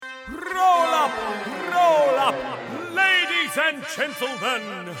roll up, ladies and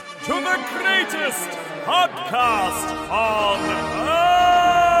gentlemen, to the greatest podcast on earth.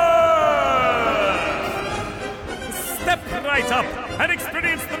 Step right up and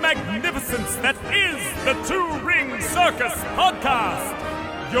experience the magnificence that is the Two Ring Circus podcast.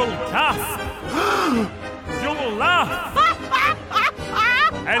 You'll gasp, you'll laugh,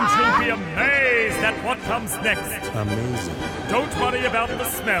 and you'll be amazed at what comes next. Amazing. Don't worry about the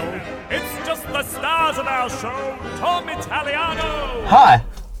smell. It's just the stars of our show, Tom Italiano. Hi.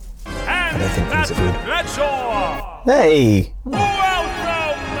 And I don't think Matt things are good. Bradshaw. Hey!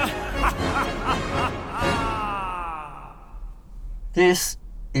 Welcome. This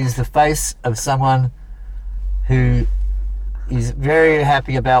is the face of someone who is very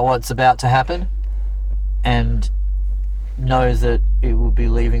happy about what's about to happen and knows that it will be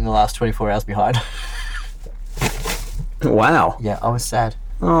leaving the last 24 hours behind. Wow. Yeah, I was sad.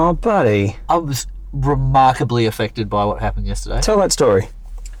 Oh, buddy. I was remarkably affected by what happened yesterday. Tell that story.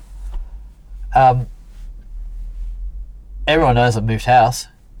 Everyone knows I've moved house.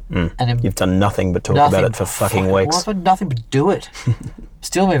 And then You've done nothing but talk about it for fucking weeks. Well, I've done nothing but do it.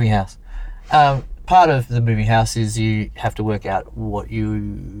 Still moving house. Part of the moving house is you have to work out what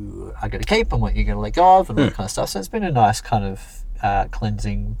you are going to keep and what you're going to let go of and all that kind of stuff. So it's been a nice kind of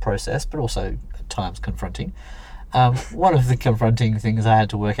cleansing process, but also at times confronting. One of the confronting things I had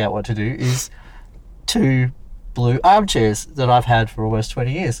to work out what to do is 2 blue armchairs that I've had for almost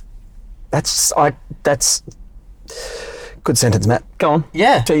 20 years. That's good sentence, Matt. Go on.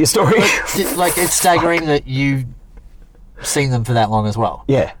 Yeah. Tell your story. It's staggering that you've seen them for that long as well.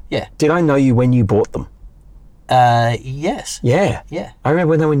 Yeah. Yeah. Did I know you when you bought them? Yes. Yeah. Yeah. I remember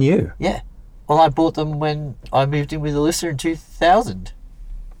when they were new. Yeah. Well, I bought them when I moved in with Alyssa in 2000.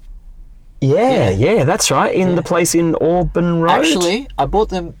 Yeah, that's right. In the place in Auburn Road. Actually, I bought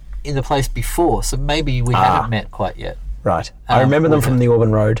them in the place before, so maybe we haven't met quite yet. Right. I remember them from the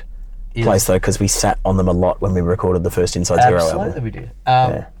Auburn Road Yes. place, though, because we sat on them a lot when we recorded the first Inside Zero Absolutely, album. we did.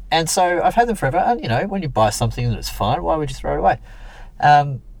 And so I've had them forever, and, when you buy something that's fine, why would you throw it away?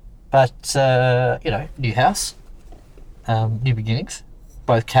 New house, new beginnings.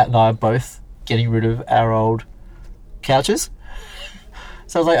 Both Kat and I are both getting rid of our old couches.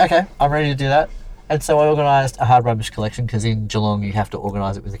 So I was like, okay, I'm ready to do that. And so I organised a hard rubbish collection because in Geelong you have to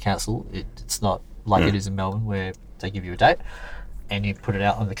organise it with the council. It's not like it is in Melbourne where they give you a date and you put it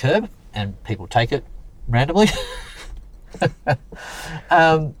out on the curb and people take it randomly.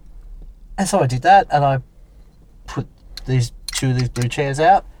 And so I did that and I put 2 of these blue chairs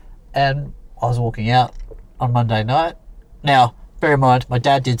out and I was walking out on Monday night. Now, bear in mind, my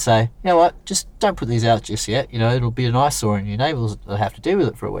dad did say, you know what, just don't put these out just yet. It'll be an eyesore and your neighbours will have to deal with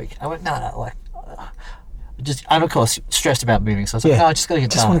it for a week. I went, no, and of course, stressed about moving. So I was like, no, I just got to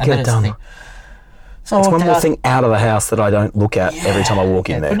get just done. want to get it done. So It's I one walked more out. thing out of the house that I don't look at every time I walk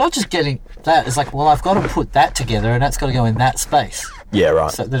in there. But not just getting that. It's like, well, I've got to put that together and that's got to go in that space. Yeah,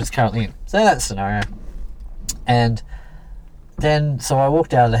 right. So that it's currently in. So that's the scenario. And then, so I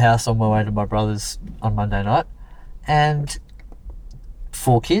walked out of the house on my way to my brother's on Monday night and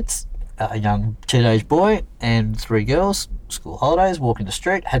 4 kids, a young teenage boy and 3 girls, school holidays, walking the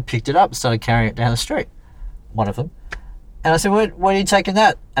street, had picked it up and started carrying it down the street, one of them. And I said, where are you taking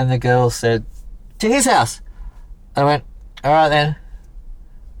that? And the girl said, to his house. I went, all right then.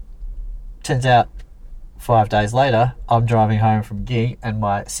 Turns out 5 days later, I'm driving home from gig and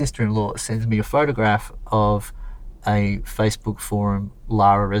my sister-in-law sends me a photograph of a Facebook forum,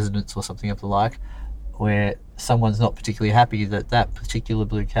 Lara Residence or something of the like, where someone's not particularly happy that particular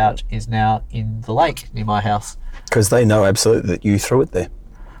blue couch is now in the lake near my house. Because they know absolutely that you threw it there.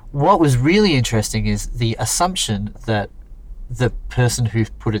 What was really interesting is the assumption that the person who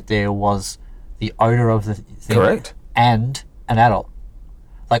put it there was the owner of the thing. Correct. And an adult.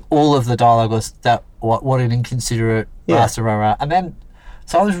 Like all of the dialogue was that what an inconsiderate bastard, rah. And then,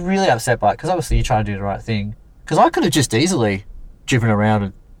 so I was really upset by it because obviously you're trying to do the right thing. Because I could have just easily driven around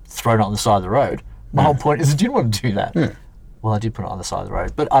and thrown it on the side of the road. My whole point is I didn't want to do that. Well, I did put it on the side of the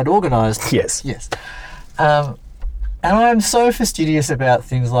road, but I'd organised. Yes. And I'm so fastidious about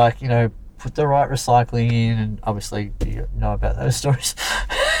things like, put the right recycling in, and obviously you know about those stories.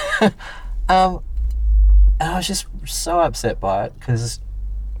 And I was just so upset by it because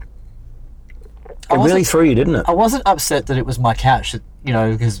It really threw you, didn't it? I wasn't upset that it was my couch,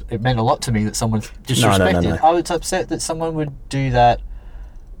 because it meant a lot to me that someone disrespected. No. I was upset that someone would do that,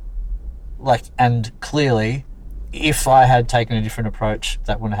 and clearly, if I had taken a different approach,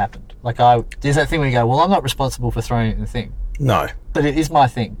 that wouldn't have happened. There's that thing where you go, well, I'm not responsible for throwing it in the thing. No. But it is my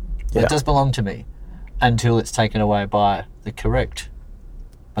thing. Yeah. It does belong to me until it's taken away by the correct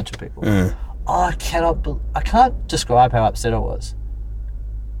bunch of people. I can't describe how upset I was,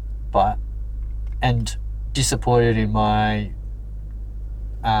 but and disappointed in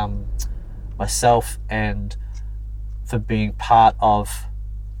myself and for being part of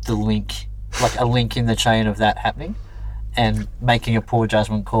the link, like a link in the chain of that happening, and making a poor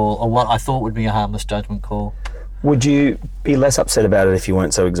judgment call, or what I thought would be a harmless judgment call. Would you be less upset about it if you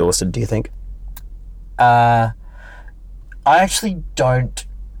weren't so exhausted, do you think? I actually don't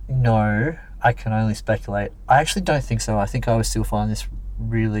know. I can only speculate. I actually don't think so. I think I would still find this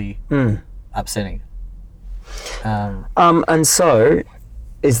really upsetting. And so,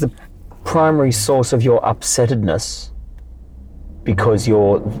 is the primary source of your upsettedness because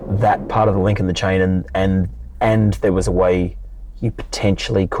you're that part of the link in the chain, and there was a way you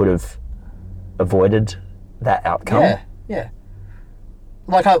potentially could have avoided that outcome? Yeah.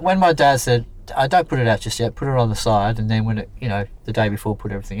 Like when my dad said, "I don't put it out just yet. Put it on the side," and then when it, the day before,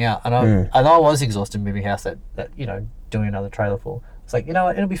 put everything out. And I was exhausted moving house. That doing another trailer for. It's like,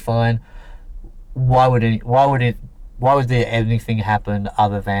 what, it'll be fine. Why would there anything happen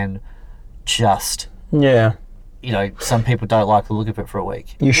other than just some people don't like the look of it for a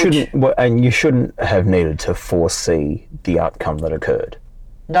week. You shouldn't have needed to foresee the outcome that occurred.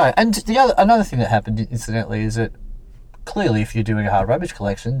 No, and another thing that happened incidentally is that clearly if you're doing a hard rubbish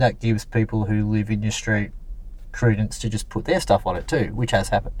collection, that gives people who live in your street credence to just put their stuff on it too, which has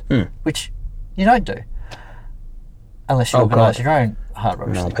happened, which you don't do unless you organise your own hard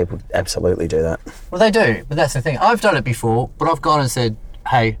rubbish thing. People absolutely do that. Well, they do, but that's the thing. I've done it before, but I've gone and said,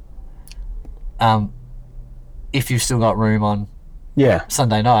 hey, if you've still got room on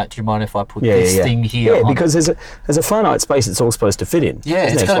Sunday night, do you mind if I put this thing here? Yeah, because there's a finite space it's all supposed to fit in. Yeah,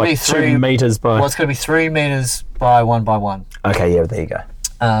 it's going to be 3 meters by... Well, it's going to be 3 meters by 1 by 1. Okay, yeah, there you go.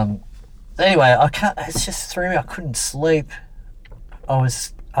 Anyway, it's just threw me. I couldn't sleep. I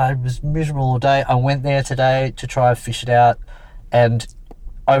was miserable all day. I went there today to try and fish it out, and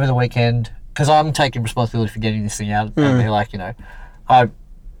over the weekend, because I'm taking responsibility for getting this thing out, and they're like, I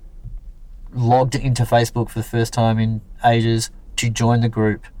logged into Facebook for the first time in ages to join the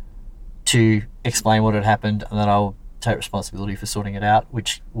group to explain what had happened, and then I'll take responsibility for sorting it out,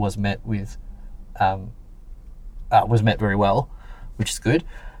 which was met with very well, which is good.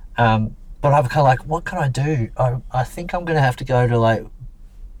 But I'm kind of like, what can I do? I think I'm going to have to go to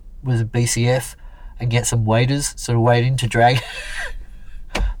with a BCF and get some waders, sort of wade in to drag.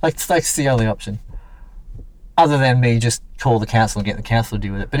 That's the only option. Other than me just call the council and get the council to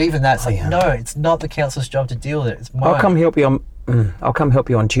deal with it. But even that's no, it's not the council's job to deal with it. It's mine. I'll come help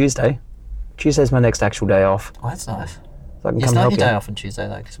you on Tuesday. Tuesday's my next actual day off. Oh, that's nice. So I can it's come not help your you. day off on Tuesday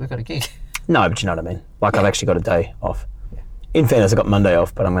though, because we've got a gig. No, but you know what I mean. I've actually got a day off. Yeah. In fairness, I got Monday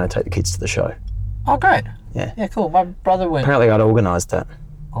off, but I'm going to take the kids to the show. Oh, great. Yeah. Yeah, cool. My brother went. Apparently, I'd organised that.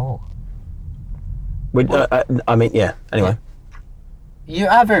 Oh. Anyway. Yeah. You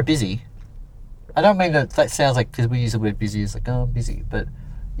are very busy. I don't mean that sounds like, because we use the word busy as I'm busy, but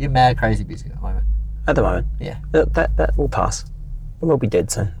you're mad crazy busy at the moment. At the moment. Yeah. That will pass. We'll be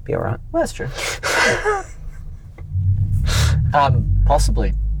dead soon. Be all right. Well, that's true.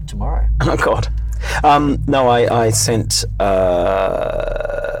 Possibly tomorrow. Oh, God. No, I sent...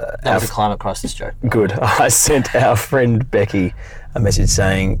 that was a climate crisis joke. Good. I sent our friend Becky a message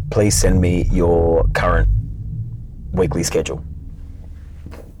saying, please send me your current weekly schedule.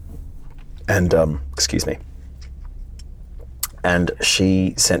 And, excuse me. And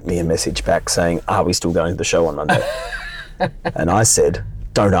she sent me a message back saying, are we still going to the show on Monday? And I said,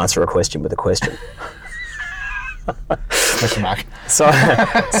 don't answer a question with a question. Question mark. So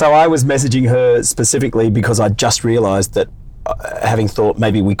I was messaging her specifically because I just realised that having thought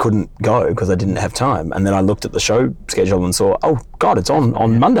maybe we couldn't go because I didn't have time. And then I looked at the show schedule and saw, oh, God, it's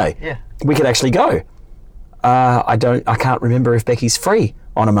on Monday. Yeah. We could actually go. I can't remember if Becky's free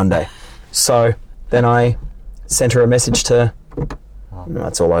on a Monday. So then I sent her a message to... No,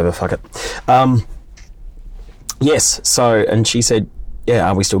 it's all over, fuck it. Yes, so, and she said, yeah,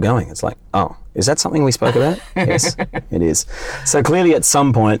 are we still going? It's like, oh, is that something we spoke about? Yes, it is. So clearly at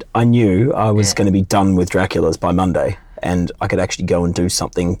some point I knew I was going to be done with Dracula's by Monday and I could actually go and do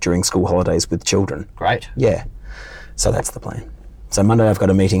something during school holidays with children. Great. Yeah. So that's the plan. So Monday I've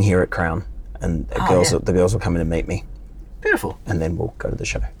got a meeting here at Crown and the girls will come in and meet me. Beautiful. And then we'll go to the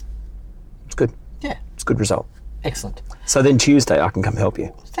show. It's good. Yeah. It's a good result. Excellent. So then Tuesday I can come help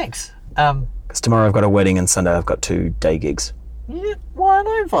you. Thanks. Because tomorrow I've got a wedding and Sunday I've got 2 day gigs. Yeah, why aren't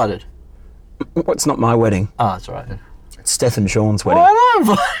I invited? Well, it's not my wedding. Oh, that's all right then. It's Steph and Sean's wedding. Why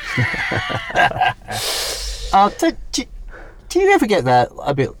aren't I invited? Do you ever get that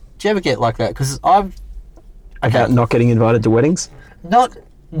a bit? Do you ever get like that? Because I've... About not getting invited to weddings? Not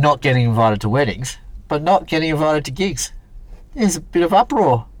not getting invited to weddings, but not getting invited to gigs. There's a bit of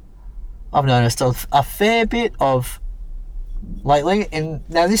uproar. I've noticed a fair bit of lately, and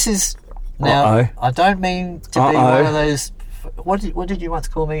now this is Uh-oh. I don't mean to be one of those. What did you once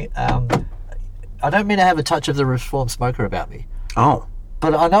call me? I don't mean to have a touch of the reformed smoker about me. Oh.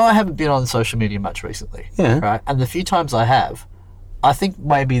 But I know I haven't been on social media much recently. Yeah. Right? And the few times I have, I think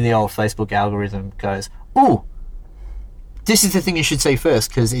maybe the old Facebook algorithm goes, ooh, this is the thing you should see first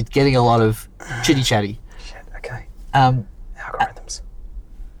because it's getting a lot of chitty-chatty. Shit, okay. Algorithms.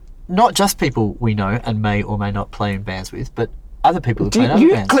 Not just people we know and may or may not play in bands with, but other people who play in other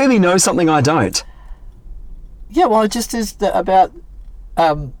You bands. clearly know something I don't. Yeah, well, it just is about...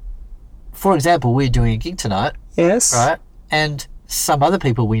 for example, we're doing a gig tonight, Yes. right? And some other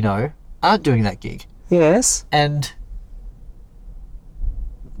people we know aren't doing that gig. Yes. And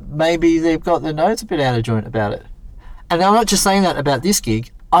maybe they've got their nose a bit out of joint about it. And I'm not just saying that about this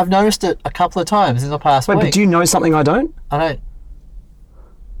gig. I've noticed it a couple of times in the past Wait, week. but do you know something I don't? I don't...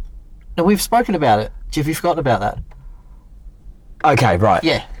 No, we've spoken about it. Have you forgotten about that? Okay, right.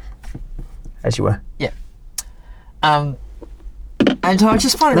 Yeah. As you were. Yeah. And so I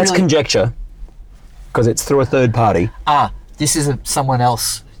just find it That's really... conjecture, because it's through a third party. This is someone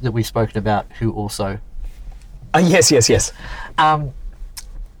else that we've spoken about who also... Yes.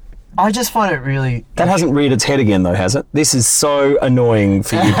 I just find it really... That hasn't reared its head again, though, has it? This is so annoying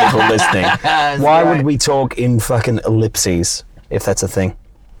for you people listening. Why would we talk in fucking ellipses, if that's a thing?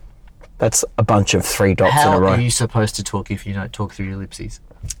 That's a bunch of 3 dots in a row. How are you supposed to talk if you don't talk through ellipses?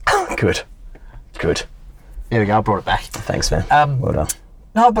 Good. There we go, I brought it back. Thanks, man. Well done.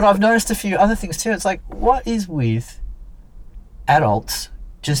 No, but I've noticed a few other things too. It's like, what is with adults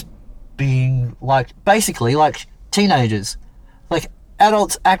just being like, basically like teenagers? Like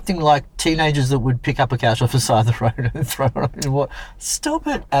adults acting like teenagers that would pick up a couch off the side of the road and throw it on and what? Stop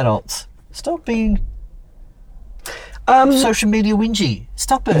it, adults. Stop being social media whingy.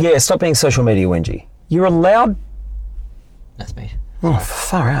 Stop it. Yeah, stop being social media whingy. You're allowed... That's me. Oh,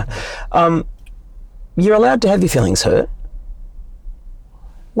 far out. You're allowed to have your feelings hurt.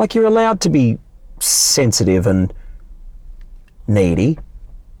 Like, you're allowed to be sensitive and needy.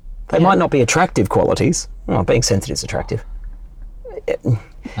 They might not be attractive qualities. Well, being sensitive is attractive.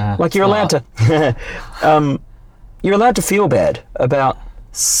 Like, you're allowed to... you're allowed to feel bad about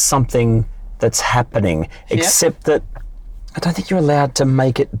something that's happening, except that I don't think you're allowed to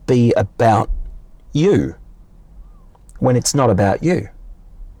make it be about you when it's not about you.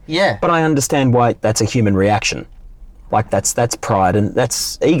 Yeah. But I understand why that's a human reaction. Like, that's pride and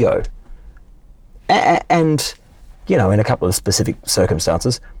that's ego. And, you know, in a couple of specific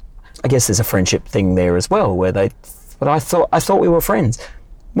circumstances, I guess there's a friendship thing there as well, where but I thought we were friends.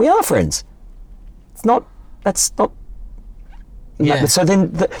 We are friends. That's not... Yeah. So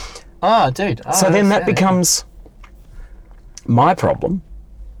then... Dude. So then that becomes my problem,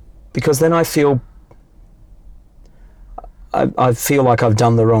 because then I feel like I've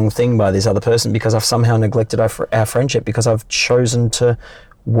done the wrong thing by this other person because I've somehow neglected our friendship because I've chosen to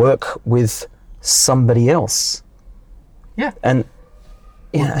work with somebody else. Yeah. And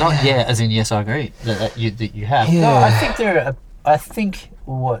Not as in yes, I agree that you have. Yeah. No, I think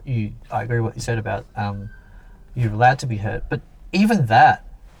I agree what you said about you're allowed to be hurt, but even that,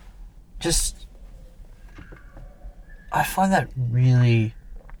 just I find that really.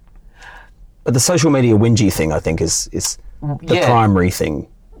 But the social media whingy thing, I think, is the primary thing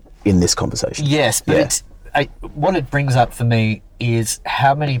in this conversation. Yes, but what it brings up for me is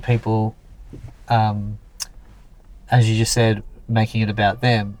how many people, as you just said, making it about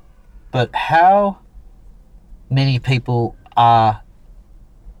them, but how many people are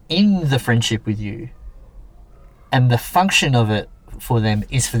in the friendship with you and the function of it for them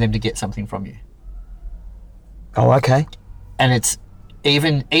is for them to get something from you. Oh, okay. And it's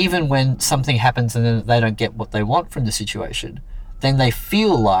even when something happens and then they don't get what they want from the situation, then they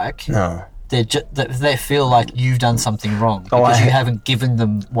feel like they feel like you've done something wrong because you haven't given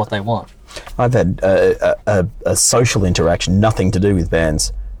them what they want. I've had a social interaction, nothing to do with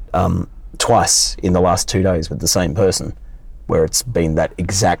bands, twice in the last 2 days with the same person, where it's been that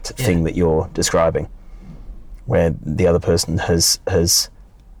exact thing that you're describing, where the other person has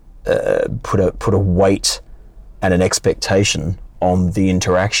put a weight and an expectation on the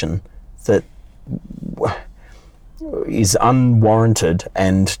interaction that is unwarranted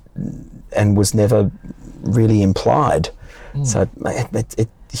and was never really implied. So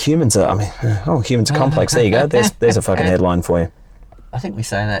humans are, humans are complex. There you go. There's a fucking headline for you. I think we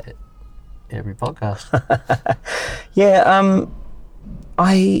say that every podcast.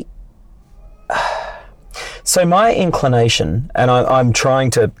 So my inclination, and I'm trying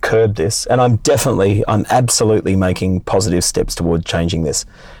to curb this, and I'm absolutely making positive steps toward changing this.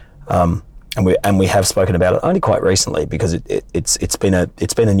 And we have spoken about it only quite recently because it's been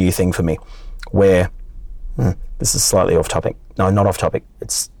a new thing for me, where this is slightly off topic. No, not off topic.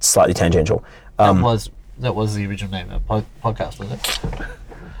 It's slightly tangential. That was the original name of the podcast, was it?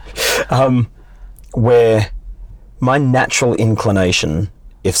 Where my natural inclination,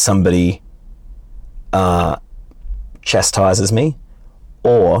 if somebody chastises me,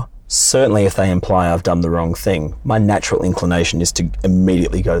 or certainly if they imply I've done the wrong thing, my natural inclination is to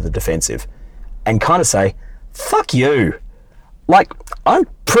immediately go to the defensive and kind of say, fuck you. Like, I'm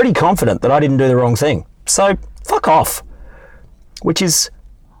pretty confident that I didn't do the wrong thing, so fuck off. Which is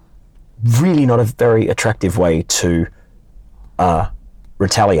really not a very attractive way to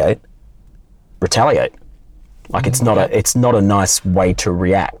retaliate. Like, it's not a nice way to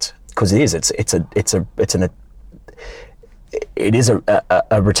react, because it is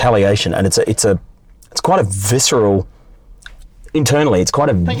a retaliation, and it's quite a visceral. Internally, it's quite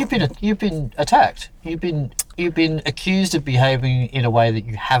a. But you've been attacked. You've been accused of behaving in a way that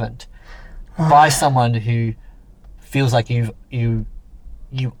you haven't, by someone who feels like you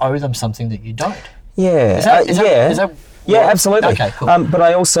owe them something that you don't. Yeah. Is that absolutely. Okay, cool. But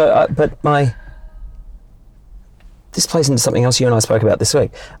I also, this plays into something else you and I spoke about this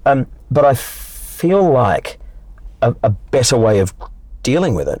week. But I feel like a better way of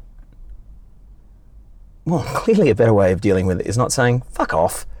dealing with it. Well, clearly a better way of dealing with it is not saying, fuck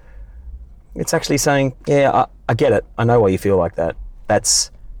off. It's actually saying, yeah, I get it. I know why you feel like that. That's...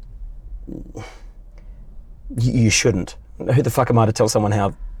 You shouldn't. Who the fuck am I to tell someone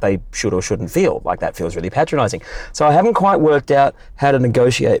how they should or shouldn't feel? Like, that feels really patronising. So I haven't quite worked out how to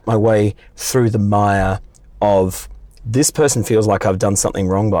negotiate my way through the mire of, this person feels like I've done something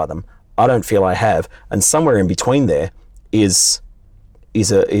wrong by them. I don't feel I have. And somewhere in between there is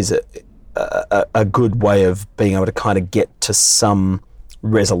a good way of being able to kind of get to some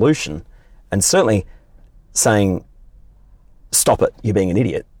resolution. And certainly saying, stop it, you're being an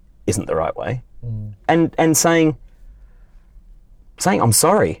idiot, isn't the right way. And saying I'm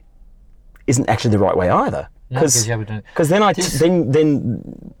sorry isn't actually the right way either. Because then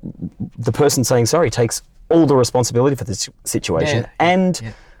the person saying sorry takes all the responsibility for the situation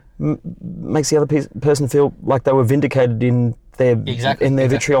and makes the other person feel like they were vindicated in their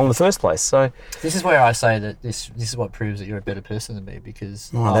vitriol in the first place. So this is where I say that this is what proves that you're a better person than me,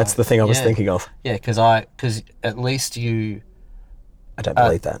 because that's the thing I was thinking of. Yeah, because at least you. I don't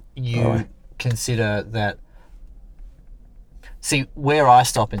believe that. You consider that. See, where I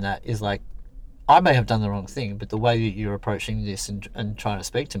stop in that is like, I may have done the wrong thing, but the way that you're approaching this and trying to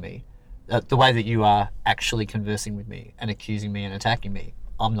speak to me, the way that you are actually conversing with me and accusing me and attacking me,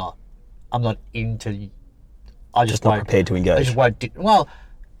 I'm not into. I just not prepared to engage. I just won't. Well,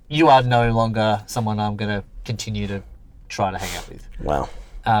 you are no longer someone I'm going to continue to try to hang out with. Wow.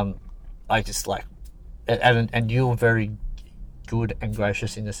 I just like, and you're very good and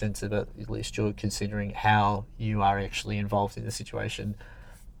gracious in the sense that at least you're considering how you are actually involved in the situation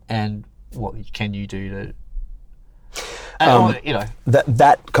and what can you do to. And,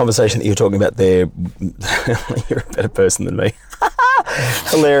 that conversation that you're talking about there, you're a better person than me.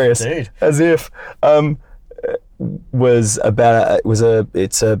 Hilarious, dude. As if was about.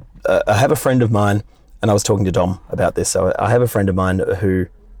 I have a friend of mine, and I was talking to Dom about this. So I have a friend of mine who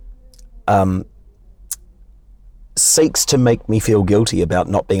seeks to make me feel guilty about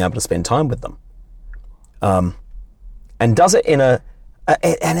not being able to spend time with them, and does it in and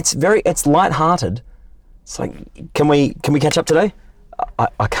it's lighthearted. It's like, can we catch up today?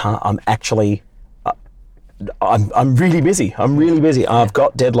 I can't. I'm actually. I'm really busy. I've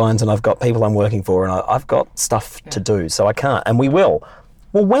got deadlines and I've got people I'm working for and I've got stuff to do, so I can't. And we will.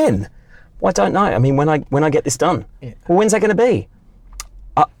 Well, when? Well, I don't know. I mean, when I get this done. Yeah. Well, when's that going to be?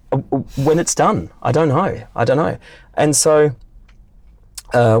 When it's done. I don't know. And so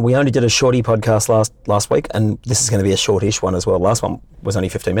we only did a shorty podcast last week, and this is going to be a shortish one as well. Last one was only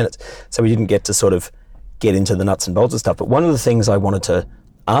 15 minutes, so we didn't get to sort of get into the nuts and bolts of stuff. But one of the things I wanted to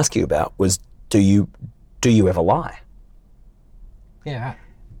ask you about was, do you ever lie? Yeah.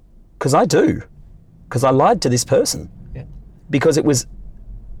 Because I do. Because I lied to this person. Yeah. Because it was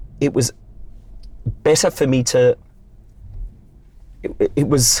better for me to. It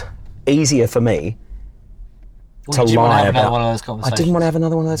was easier for me to lie about. I didn't want to have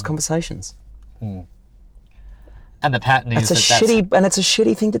another one of those conversations. Mm. And the pattern is it's a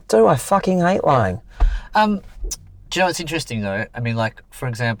shitty thing to do. I fucking hate lying. Do you know what's interesting though? I mean, like, for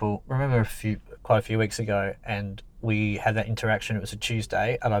example, remember quite a few weeks ago, and we had that interaction. It was a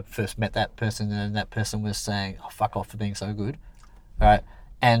Tuesday, and I first met that person, and then that person was saying, "Oh, fuck off for being so good," right?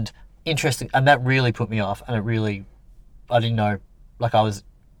 And interesting, and that really put me off, and I didn't know, like I was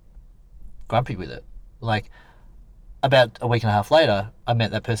grumpy with it. Like about a week and a half later, I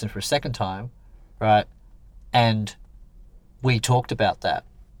met that person for a second time, right? And we talked about that,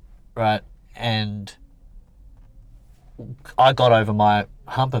 right? And I got over my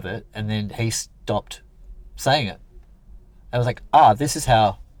hump of it, and then he stopped saying it. I was like, this is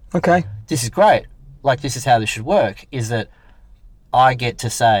how, Okay. this is great. Like, this is how this should work, is that I get to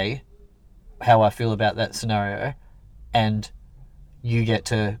say how I feel about that scenario, and you get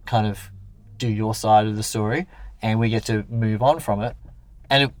to kind of do your side of the story, and we get to move on from it.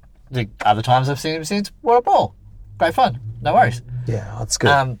 And the other times I've seen him since, what a ball. Great fun. No worries. Yeah, that's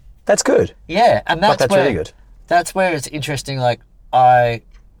good. That's good. Yeah, and that's That's where, really good. That's where it's interesting. Like, I'm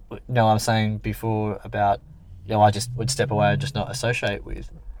saying before about, I just would step away and just not associate with.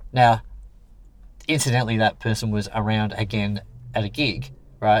 Now, incidentally, that person was around again at a gig,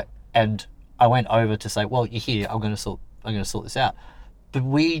 right? And I went over to say, well, you're here. I'm going to sort this out. But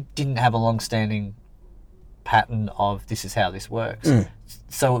we didn't have a long-standing pattern of this is how this works.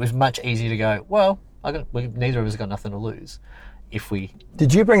 So it was much easier to go, well, neither of us got nothing to lose if we...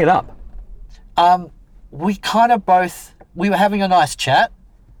 Did you bring it up? We kind of both... We were having a nice chat,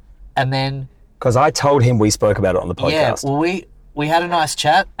 and then... Because I told him we spoke about it on the podcast. Yeah, well, we had a nice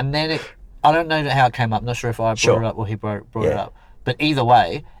chat, and then I don't know how it came up. I'm not sure if I brought it up or he brought it up. But either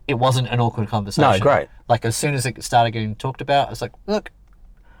way, it wasn't an awkward conversation. No, great. Like, as soon as it started getting talked about, I was like, look,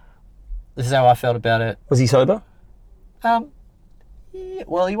 this is how I felt about it. Was he sober? Yeah,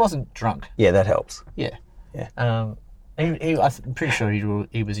 well, he wasn't drunk. Yeah, that helps. Yeah. Yeah. I'm pretty sure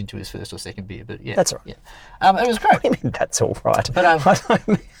he was into his first or second beer, but yeah. That's all right. Yeah. It was great. I mean, that's all right. But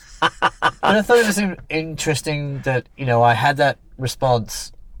but I thought it was interesting that, I had that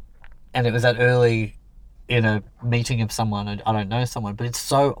response, and it was that early in a meeting of someone, and I don't know someone, but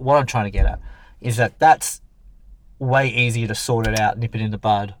what I'm trying to get at is that that's way easier to sort it out, nip it in the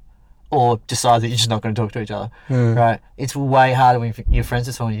bud, or decide that you're just not going to talk to each other, right? It's way harder when you're friends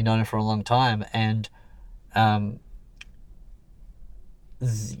with someone you've known for a long time, and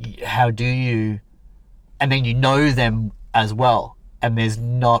how do you... And then you know them as well, and there's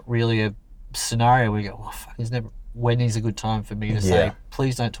not really a scenario where you go, fuck, when is a good time for me to say,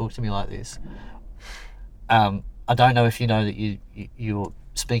 please don't talk to me like this? I don't know if you know that you're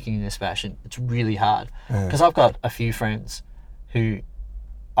speaking in this fashion. It's really hard. Because I've got a few friends who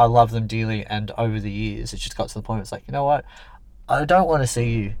I love them dearly, and over the years it's just got to the point where it's like, you know what? I don't want to see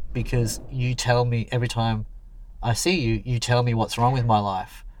you because you tell me every time I see you, you tell me what's wrong with my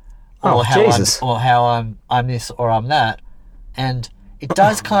life. Or how Jesus. I'm this or I'm that. And it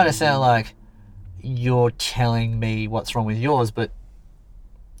does kind of sound like you're telling me what's wrong with yours, but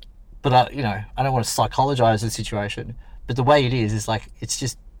I don't want to psychologize the situation. But the way it is like it's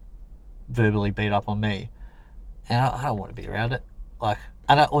just verbally beat up on me, and I don't want to be around it. Like,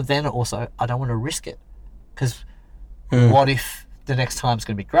 then also I don't want to risk it, because what if the next time's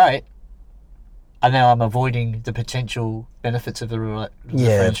going to be great, and now I'm avoiding the potential benefits of the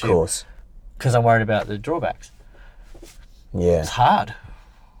friendship. Of course. Because I'm worried about the drawbacks. Yeah. It's hard.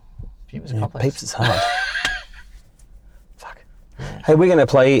 Peeps are complex. Peeps is hard. Fuck. Hey, we're going to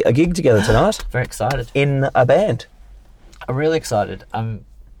play a gig together tonight. Very excited. In a band. I'm really excited. I'm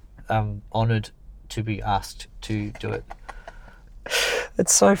honoured to be asked to do it.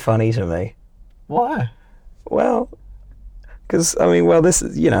 It's so funny to me. Why? Well, because, this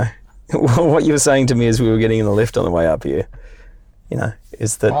is, what you were saying to me as we were getting in the lift on the way up here,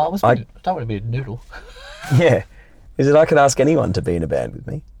 is that I don't want to be a noodle. Yeah. Is that I could ask anyone to be in a band with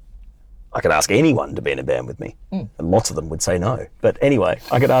me. I could ask anyone to be in a band with me. And lots of them would say no. But anyway,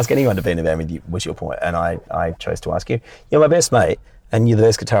 I could ask anyone to be in a band with you, was your point. And I chose to ask you. You're my best mate, and you're the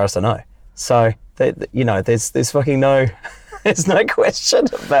best guitarist I know. So, there's fucking no... There's no question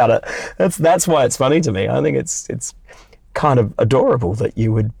about it. That's why it's funny to me. I think it's kind of adorable that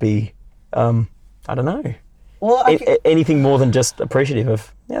you would be, I don't know, anything more than just appreciative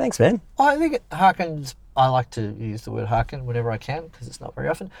of, thanks, man. I think it harkens... I like to use the word harken whenever I can, because it's not very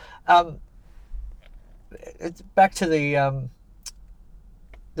often. It's back to the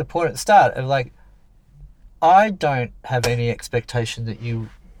point at the start of, like, I don't have any expectation that you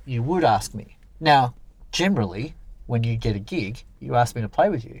would ask me. Now, generally, when you get a gig, you ask me to play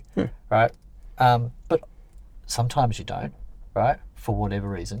with you, right? But sometimes you don't, right? For whatever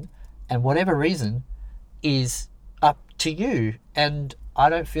reason. And whatever reason is up to you, and I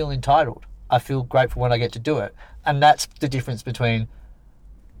don't feel entitled. I feel grateful when I get to do it. And that's the difference between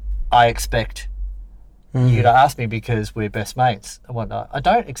I expect You're going to ask me because we're best mates and whatnot. I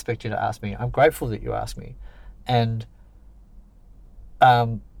don't expect you to ask me. I'm grateful that you asked me. And,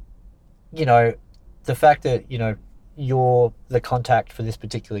 you know, the fact that, you know, you're the contact for this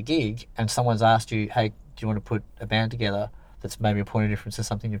particular gig and someone's asked you, hey, do you want to put a band together that's maybe a point of difference to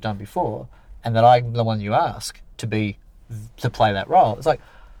something you've done before, and that I'm the one you ask to play that role. It's like,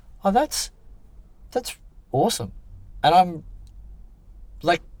 oh, that's awesome. And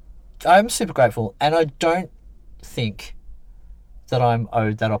I'm super grateful, and I don't think that I'm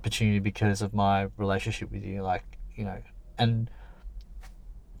owed that opportunity because of my relationship with you, like, you know, and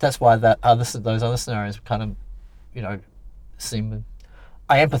that's why those other scenarios kind of, you know,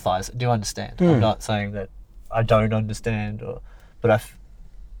 I empathise, I do understand. I'm not saying that I don't understand, but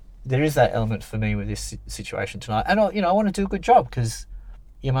there is that element for me with this situation tonight, and I want to do a good job because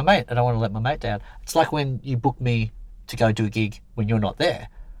you're my mate, and I want to let my mate down. It's like when you book me to go do a gig when you're not there.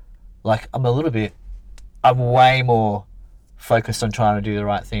 Like, I'm way more focused on trying to do the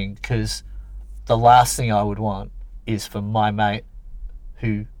right thing, because the last thing I would want is for my mate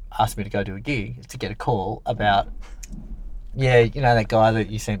who asked me to go do a gig to get a call about, yeah, you know, that guy that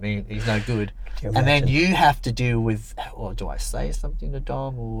you sent me, he's no good. And then you have to deal with, well, do I say something to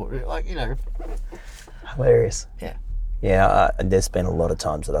Dom, or, like, you know. Hilarious. Yeah. Yeah, there's been a lot of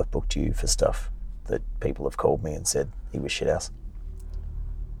times that I've booked you for stuff that people have called me and said, he was shithouse.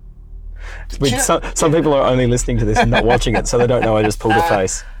 Some people are only listening to this and not watching it, so they don't know I just pulled a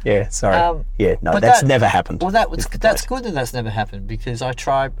face. Yeah, sorry. That's never happened. Well, that's good that that's never happened, because I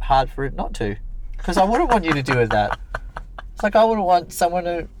try hard for it not to. Because I wouldn't want you to deal with that. It's like, I wouldn't want someone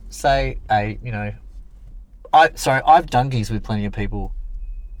to say, hey, you know, I've done gigs with plenty of people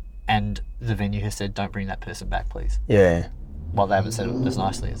and the venue has said, don't bring that person back, please. Yeah. Well, they haven't said it as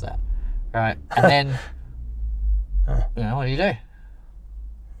nicely as that. Right? And then, you know, what do?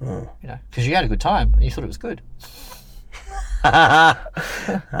 You know, because you had a good time and you thought it was good. So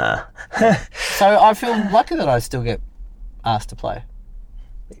I feel lucky that I still get asked to play,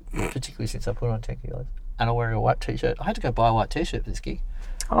 particularly since I put on 10 kilos and I'm wearing a white t-shirt. I had to go buy a white t-shirt for this gig.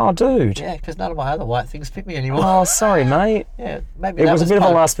 Oh, dude. Yeah, because none of my other white things fit me anymore. Oh, sorry, mate. Yeah, maybe it was a bit of a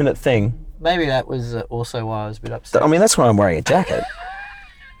last-minute thing. Maybe that was also why I was a bit upset. I mean, that's why I'm wearing a jacket.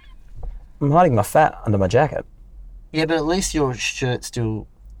 I'm hiding my fat under my jacket. Yeah, but at least your shirt still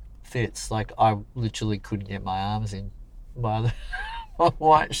fits. Like, I literally couldn't get my arms in my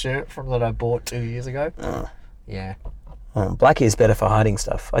white shirt that I bought 2 years ago. Yeah. Blackie is better for hiding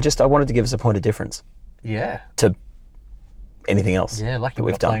stuff. I wanted to give us a point of difference. Yeah. To anything else. Yeah, lucky that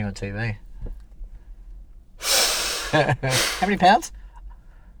we're we've done. playing on TV. How many pounds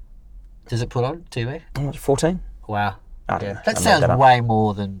does it put on TV? 14. Wow. I don't know. That I made sounds that up. way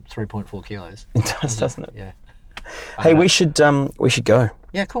more than 3.4 kilos. It does, doesn't it? Yeah. Hey, we should go.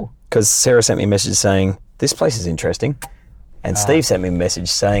 Yeah, cool. Because Sarah sent me a message saying, this place is interesting. And Steve sent me a message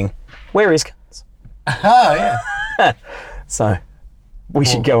saying, where is Cunts? Oh, yeah. So we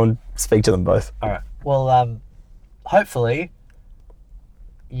should go and speak to them both. All right. Well, hopefully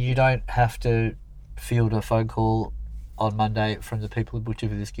you don't have to field a phone call on Monday from the people who booked you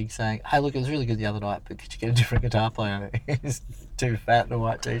for this gig saying, hey, look, it was really good the other night, but could you get a different guitar player? He's too fat in a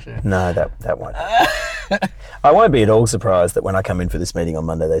white t-shirt. No, that won't. I won't be at all surprised that when I come in for this meeting on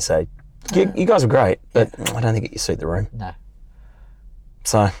Monday, they say, you guys are great, but I don't think you suit the room. No.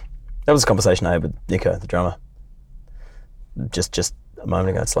 So that was a conversation I had with Nico, the drummer, just a moment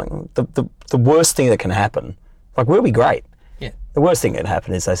ago. It's like the worst thing that can happen, like, we'll be great. Yeah. The worst thing that can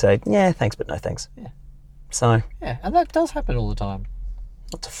happen is they say, yeah, thanks, but no thanks. Yeah. So. Yeah, and that does happen all the time.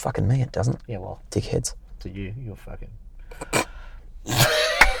 Not to fucking me, it doesn't. Yeah, well. Dickheads. To you, you're fucking...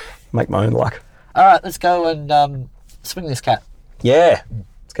 Make my own luck. All right, let's go and swing this cat. Yeah,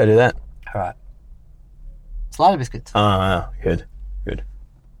 let's go do that. All right. Slider biscuits. Ah, good.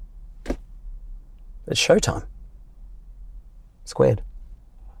 It's showtime. Squared.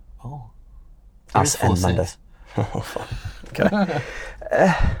 Oh. Us and Monday. Cents. Okay.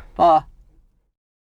 Bye.